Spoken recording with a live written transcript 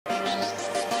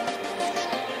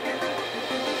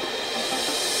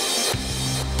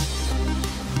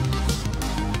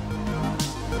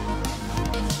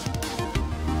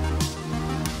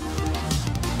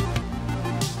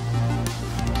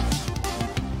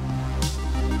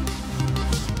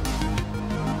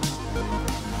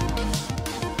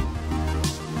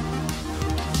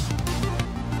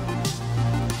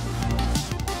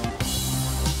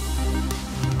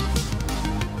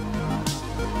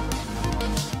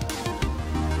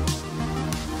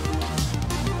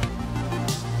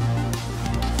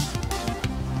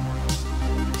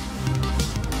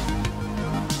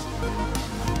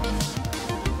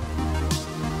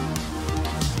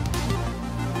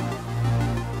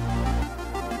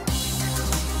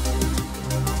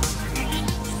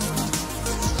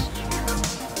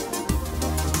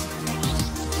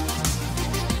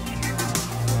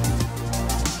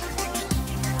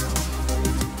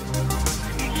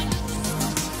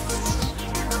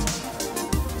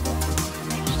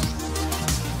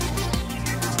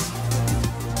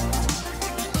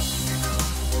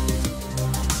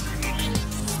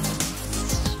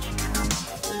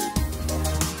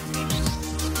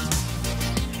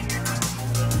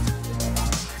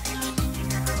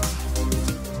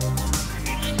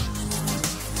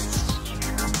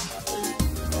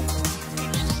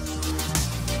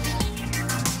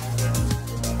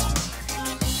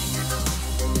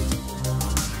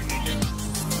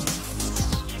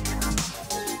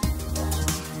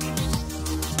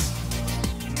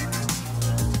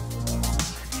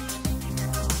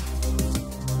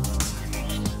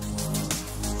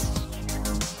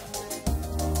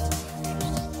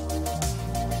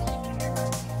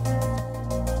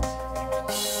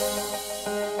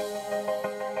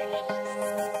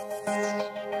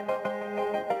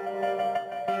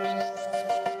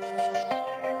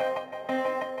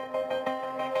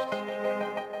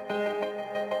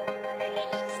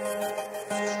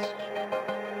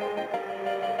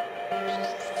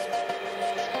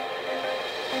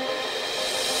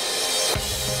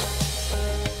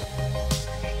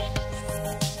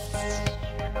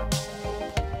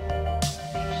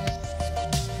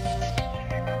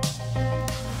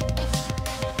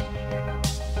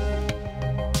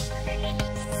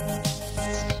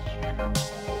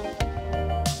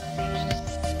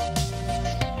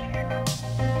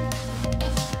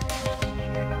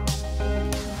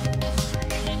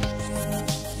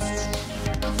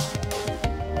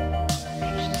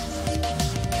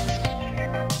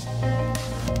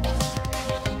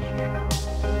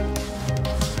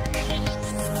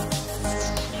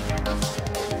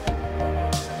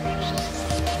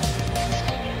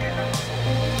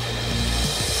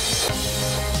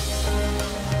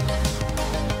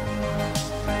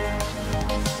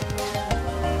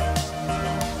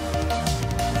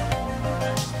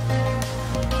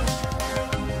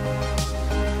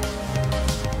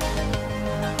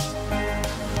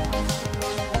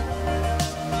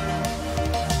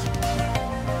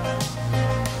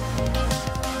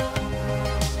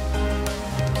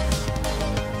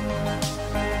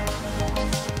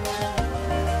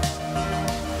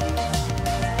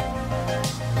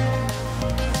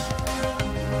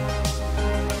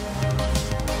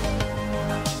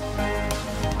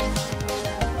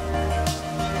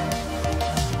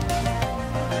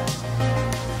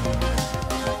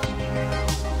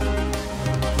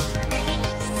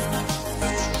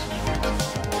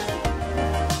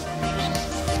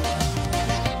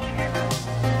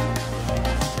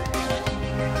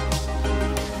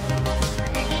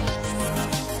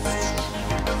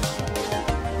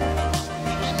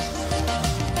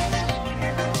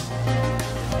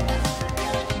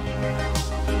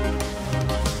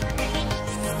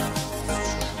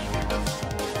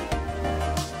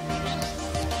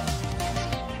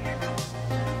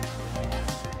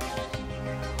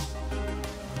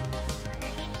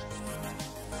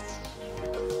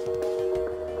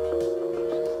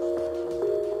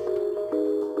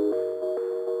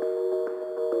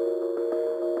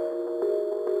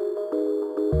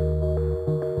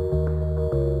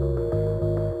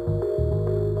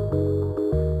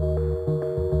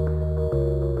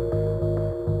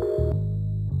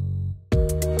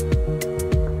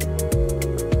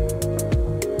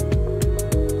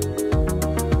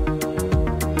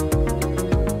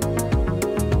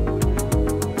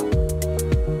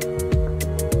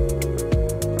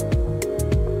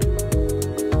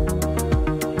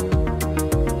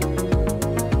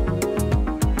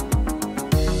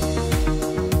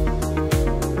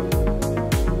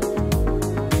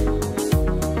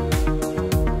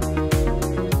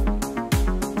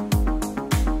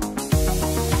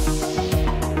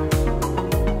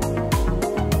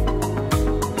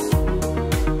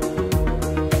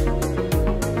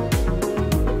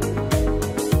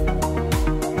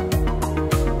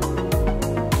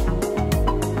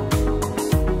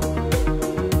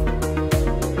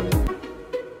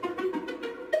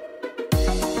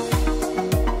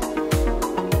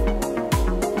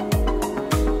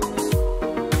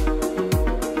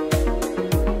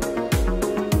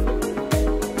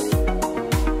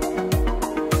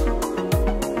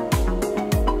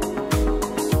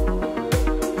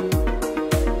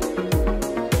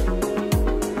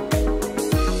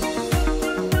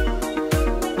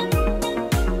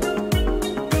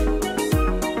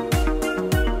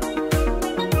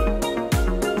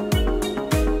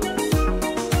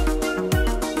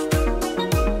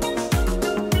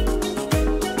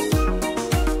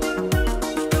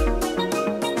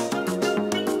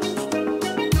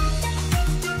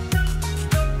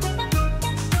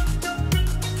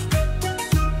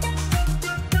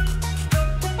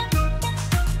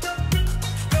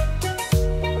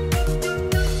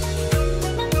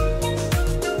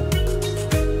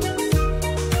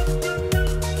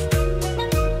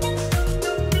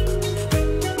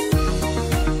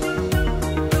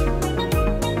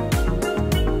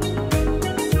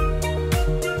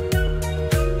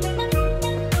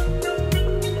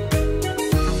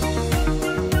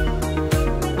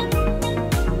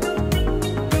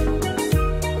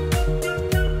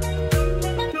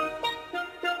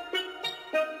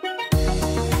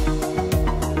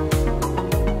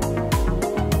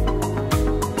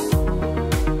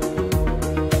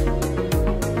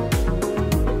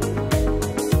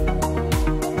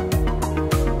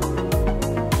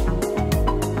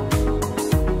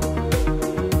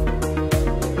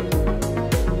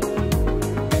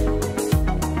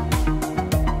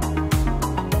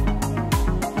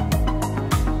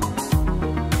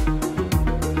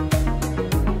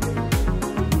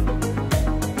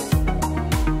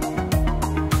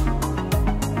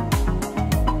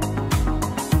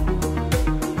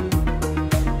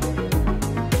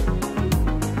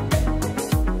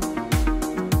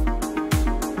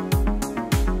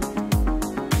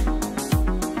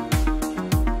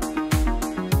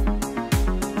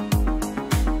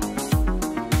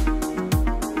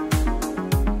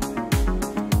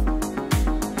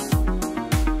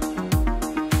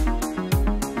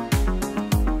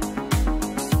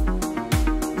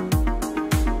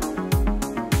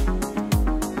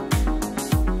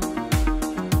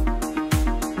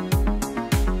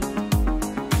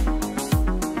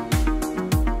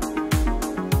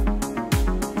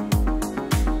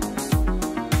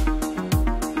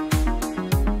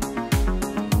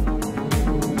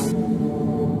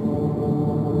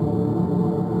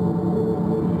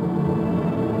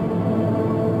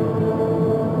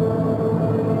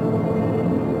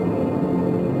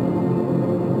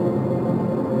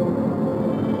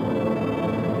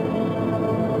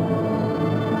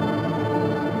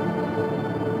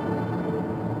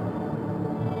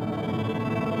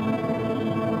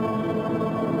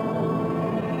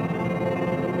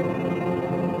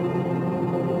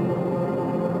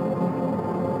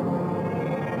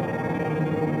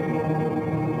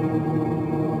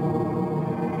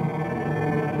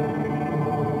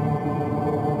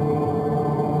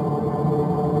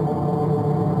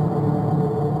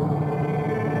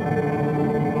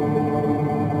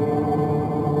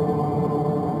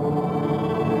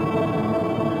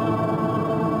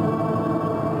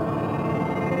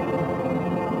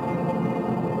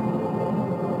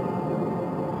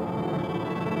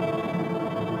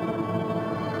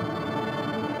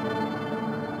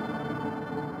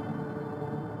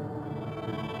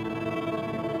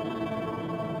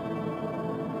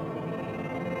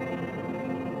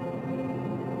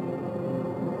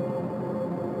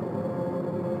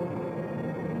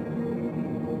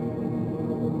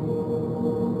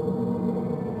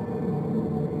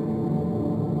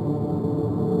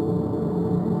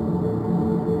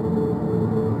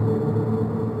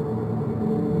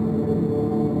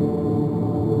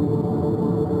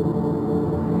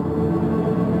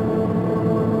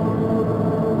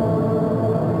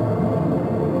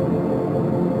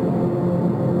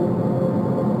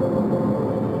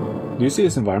see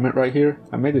this environment right here?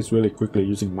 I made this really quickly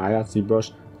using Maya,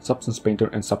 ZBrush, Substance Painter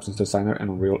and Substance Designer and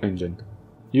Unreal Engine.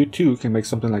 You too can make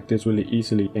something like this really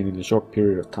easily and in a short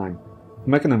period of time. To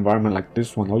make an environment like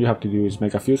this one, all you have to do is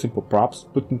make a few simple props,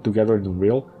 put them together in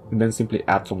Unreal, and then simply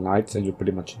add some lights and you're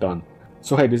pretty much done.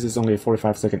 So hey, this is only a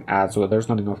 45-second ad, so there's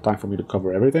not enough time for me to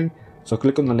cover everything, so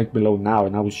click on the link below now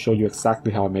and I will show you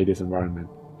exactly how I made this environment.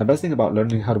 The best thing about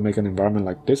learning how to make an environment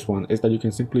like this one is that you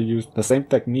can simply use the same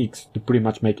techniques to pretty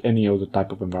much make any other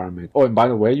type of environment. Oh, and by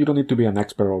the way, you don't need to be an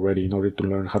expert already in order to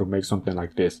learn how to make something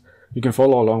like this. You can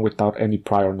follow along without any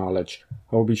prior knowledge.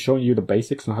 I will be showing you the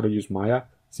basics on how to use Maya,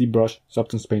 ZBrush,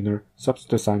 Substance Painter, Substance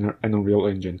Designer and Unreal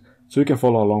Engine, so you can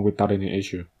follow along without any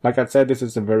issue. Like I said, this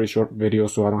is a very short video,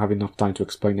 so I don't have enough time to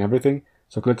explain everything.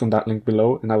 So click on that link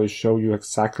below and I will show you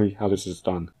exactly how this is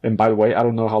done. And by the way, I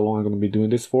don't know how long I'm going to be doing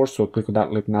this for, so click on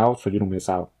that link now so you don't miss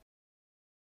out.